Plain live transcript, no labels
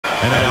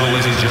And now,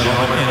 ladies and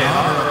gentlemen, in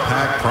honor of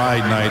Pack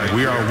Pride Night,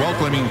 we are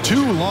welcoming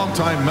two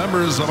longtime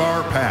members of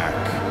our pack.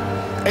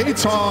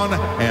 Aton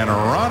and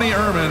Ronnie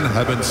Urman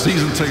have been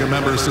season ticket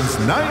members since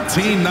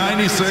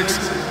 1996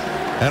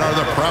 and are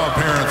the proud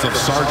parents of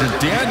Sergeant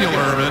Daniel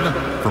Urman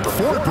from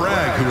Fort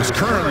Bragg, who is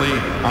currently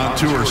on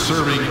tour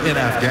serving in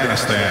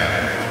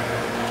Afghanistan.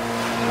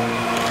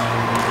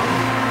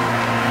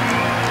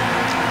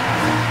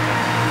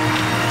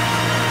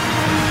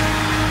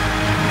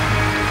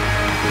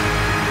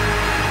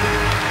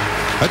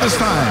 At this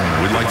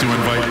time, we'd like to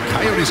invite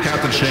Coyotes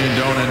captain Shane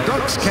Doan and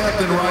Ducks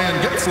captain Ryan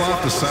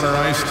Getzlaff to center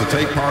ice to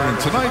take part in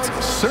tonight's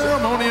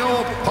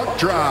ceremonial puck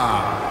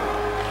drop.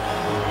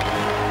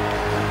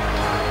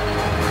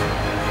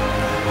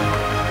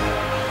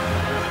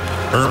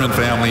 Urman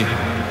family,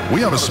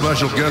 we have a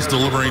special guest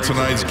delivering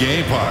tonight's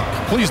game puck.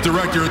 Please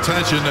direct your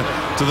attention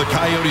to the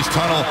Coyotes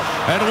tunnel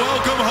and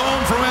welcome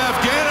home from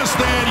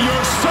Afghanistan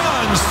your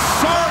son,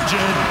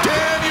 Sergeant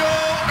Dan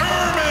Urman.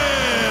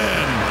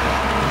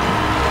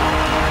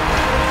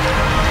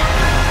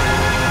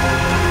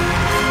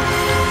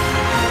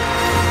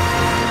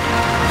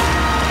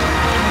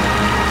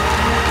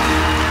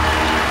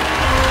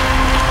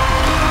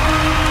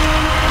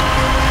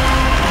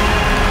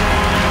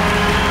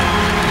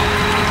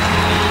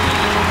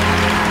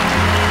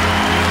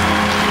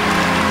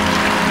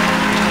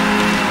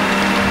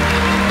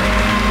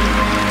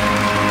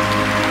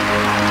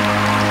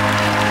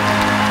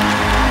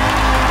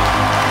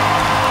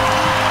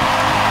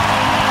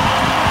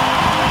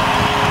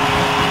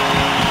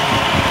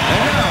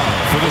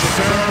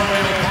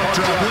 Ceremonial puck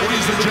drop,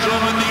 ladies and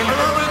gentlemen, the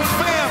Urman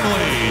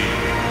family.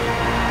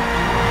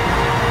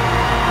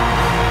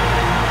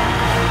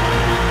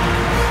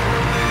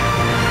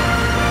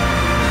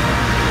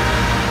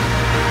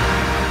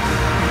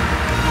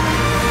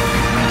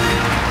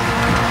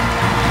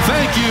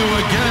 Thank you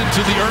again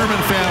to the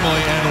Urman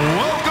family, and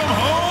welcome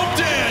home,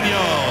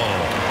 Daniel.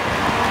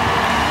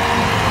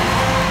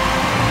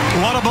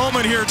 What a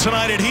moment here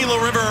tonight at Gila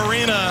River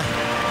Arena.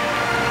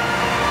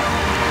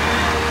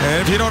 And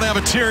if you don't have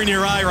a tear in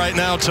your eye right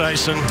now,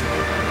 Tyson.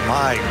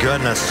 My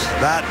goodness,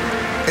 that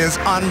is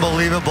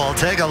unbelievable.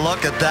 Take a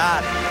look at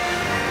that.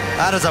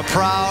 That is a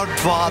proud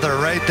father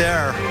right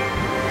there.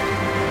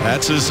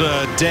 That's his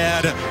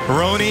dad,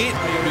 Ronnie,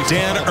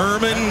 Dan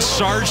Urman,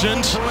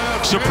 Sergeant,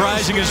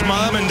 surprising his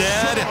mom and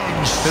dad.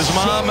 His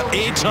mom,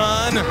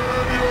 Aton.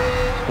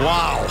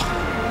 Wow.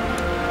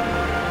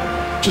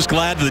 Just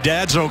glad the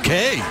dad's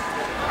okay.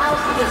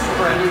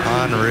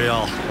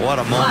 Unreal. What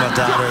a moment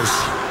that is.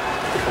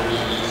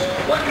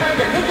 What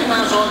kind of Mickey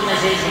Mouse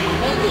organization?